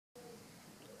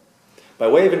By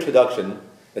way of introduction,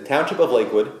 the Township of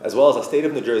Lakewood, as well as the state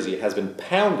of New Jersey, has been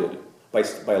pounded by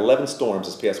 11 storms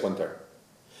this past winter.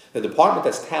 The department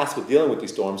that's tasked with dealing with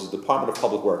these storms is the Department of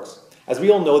Public Works. As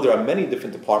we all know, there are many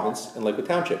different departments in Lakewood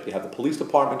Township. You have the police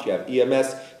department, you have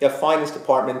EMS, you have finance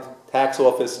department, tax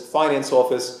office, finance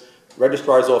office,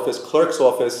 registrar's office, clerk's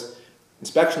office,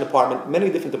 inspection department, many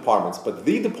different departments. But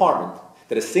the department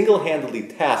that is single-handedly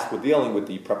tasked with dealing with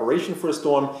the preparation for a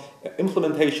storm,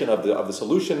 implementation of the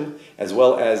solution, as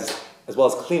well as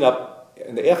cleanup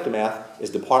in the aftermath, is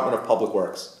Department of Public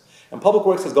Works. And Public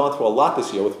Works has gone through a lot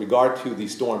this year with regard to the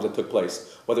storms that took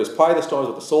place. Whether it's prior to the storms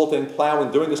with the salting,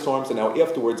 plowing during the storms, and now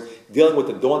afterwards dealing with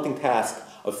the daunting task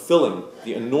of filling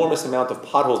the enormous amount of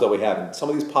potholes that we have. And some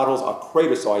of these potholes are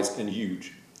crater-sized and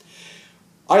huge.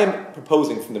 I am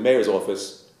proposing from the mayor's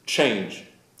office change.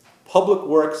 Public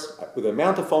Works, with the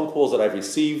amount of phone calls that I've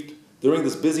received during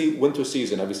this busy winter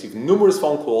season, I've received numerous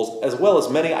phone calls as well as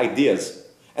many ideas.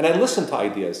 And I listen to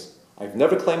ideas. I've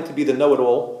never claimed to be the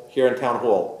know-it-all here in Town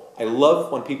Hall. I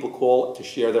love when people call to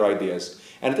share their ideas.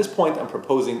 And at this point, I'm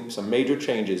proposing some major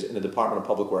changes in the Department of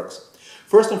Public Works.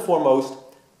 First and foremost,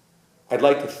 I'd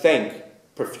like to thank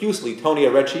profusely Tony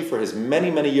Arecci for his many,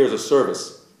 many years of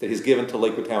service that he's given to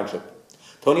Lakewood Township.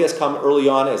 Tony has come early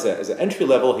on as an entry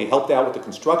level. He helped out with the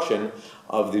construction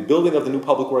of the building of the new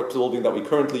Public Works building that we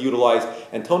currently utilize,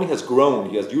 and Tony has grown.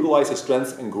 He has utilized his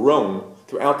strengths and grown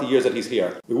throughout the years that he's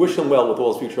here. We wish him well with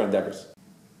all his future endeavors.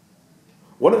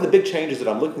 One of the big changes that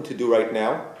I'm looking to do right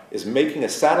now is making a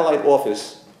satellite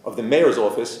office of the mayor's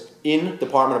office in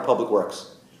Department of Public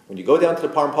Works. When you go down to the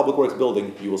Department of Public Works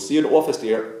building, you will see an office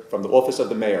there from the office of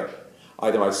the mayor.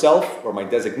 Either myself or my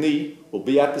designee will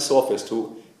be at this office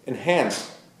to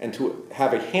enhance and to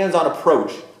have a hands-on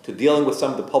approach to dealing with some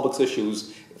of the public's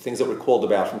issues, things that we're called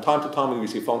about. From time to time we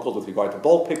receive phone calls with regard to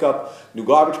bulk pickup, new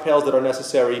garbage pails that are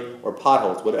necessary, or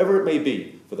potholes, whatever it may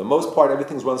be. For the most part,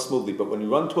 everything's run smoothly, but when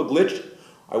you run into a glitch,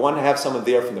 I want to have someone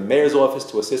there from the mayor's office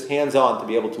to assist hands-on to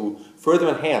be able to further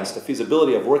enhance the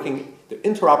feasibility of working, the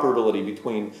interoperability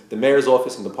between the mayor's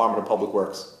office and Department of Public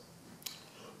Works.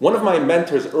 One of my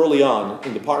mentors early on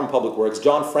in Department of Public Works,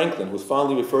 John Franklin, who was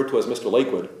fondly referred to as Mr.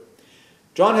 Lakewood,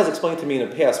 John has explained to me in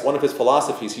the past one of his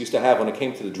philosophies he used to have when it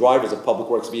came to the drivers of Public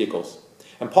Works vehicles.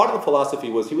 And part of the philosophy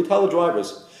was he would tell the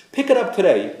drivers, pick it up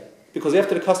today, because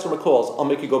after the customer calls, I'll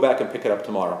make you go back and pick it up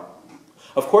tomorrow.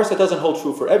 Of course, that doesn't hold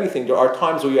true for everything. There are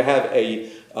times where you have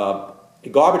a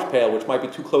garbage pail which might be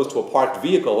too close to a parked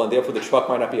vehicle and therefore the truck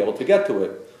might not be able to get to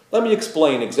it. Let me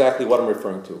explain exactly what I'm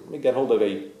referring to. Let me get hold of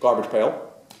a garbage pail.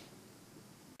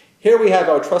 Here we have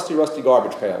our trusty rusty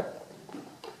garbage pail.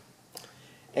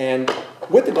 And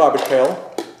with the garbage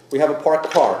pail, we have a parked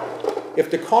car.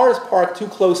 If the car is parked too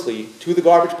closely to the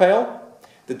garbage pail,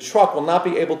 the truck will not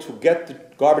be able to get the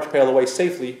garbage pail away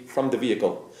safely from the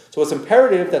vehicle. So it's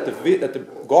imperative that the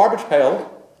garbage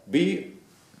pail be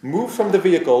moved from the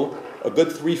vehicle a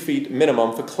good 3 feet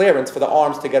minimum for clearance for the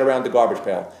arms to get around the garbage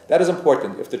pail. That is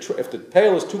important. If the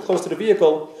pail is too close to the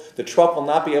vehicle, the truck will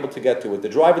not be able to get to it. The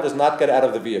driver does not get out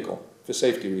of the vehicle for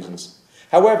safety reasons.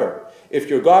 However, if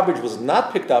your garbage was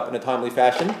not picked up in a timely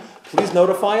fashion, please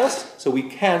notify us so we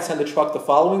can send the truck the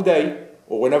following day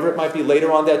or whenever it might be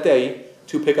later on that day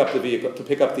to pick up the vehicle, to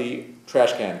pick up the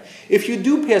trash can. If you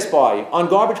do pass by on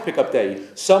garbage pickup day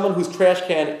someone whose trash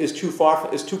can is too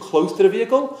close to the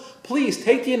vehicle, please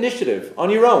take the initiative on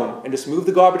your own and just move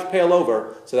the garbage pail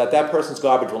over so that that person's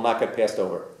garbage will not get passed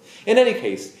over. In any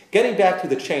case, getting back to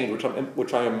the change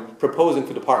which I am proposing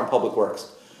for Department of Public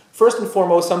Works. First and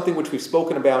foremost, something which we've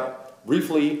spoken about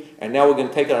briefly, and now we're going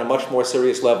to take it on a much more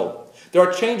serious level. There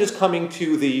are changes coming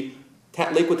to the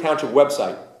Lakewood Township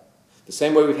website. The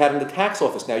same way we've had in the tax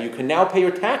office now. You can now pay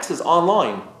your taxes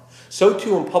online. So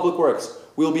too in Public Works,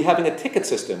 we'll be having a ticket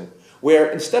system where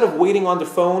instead of waiting on the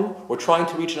phone or trying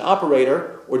to reach an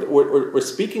operator or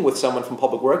speaking with someone from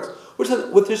Public Works,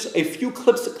 with just a few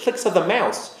clicks of the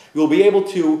mouse, you'll be able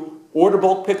to order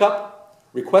bulk pickup,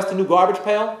 request a new garbage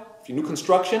pail, new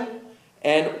construction,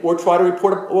 or try to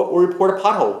report a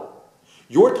pothole.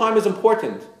 Your time is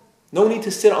important. No need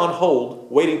to sit on hold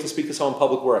waiting to speak to someone in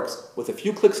Public Works. With a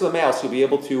few clicks of the mouse, you'll be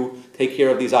able to take care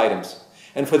of these items.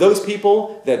 And for those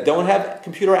people that don't have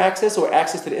computer access or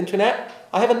access to the internet,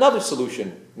 I have another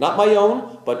solution. Not my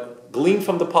own, but gleaned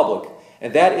from the public.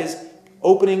 And that is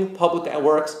opening Public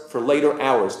Works for later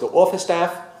hours. The office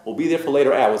staff will be there for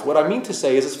later hours. What I mean to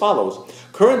say is as follows.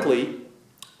 Currently,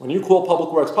 when you call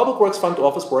Public Works front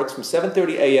office works from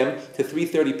 7:30 a.m. to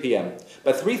 3:30 p.m.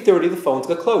 By 3:30, the phones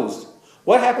get closed.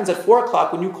 What happens at 4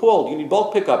 o'clock when you call? You need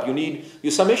bulk pickup,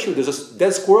 you some issue, there's a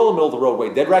dead squirrel in the middle of the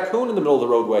roadway, dead raccoon in the middle of the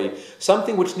roadway,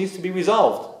 something which needs to be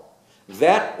resolved.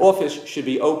 That office should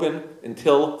be open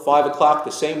until 5 o'clock,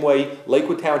 the same way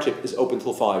Lakewood Township is open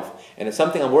till 5. And it's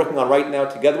something I'm working on right now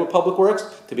together with Public Works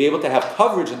to be able to have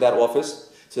coverage in that office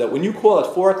so that when you call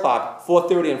at 4 o'clock,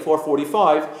 4:30 and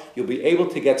 4:45, you'll be able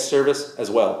to get service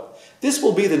as well. This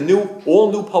will be the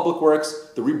all new Public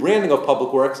Works, the rebranding of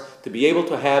Public Works, to be able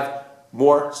to have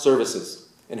more services,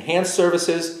 enhanced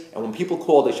services, and when people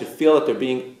call, they should feel that they're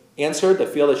being answered, they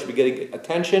feel they should be getting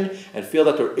attention, and feel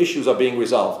that their issues are being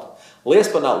resolved.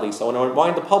 Last but not least, I want to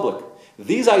remind the public,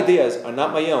 these ideas are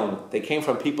not my own. They came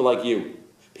from people like you.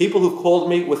 People who've called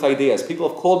me with ideas. People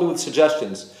have called me with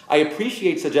suggestions. I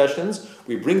appreciate suggestions.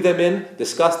 We bring them in,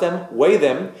 discuss them, weigh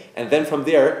them, and then from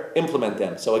there, implement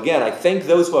them. So again, I thank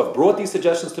those who have brought these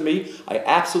suggestions to me. I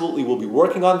absolutely will be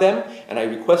working on them, and I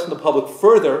request from the public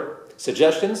further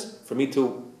suggestions for me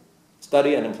to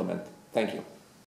study and implement. Thank you.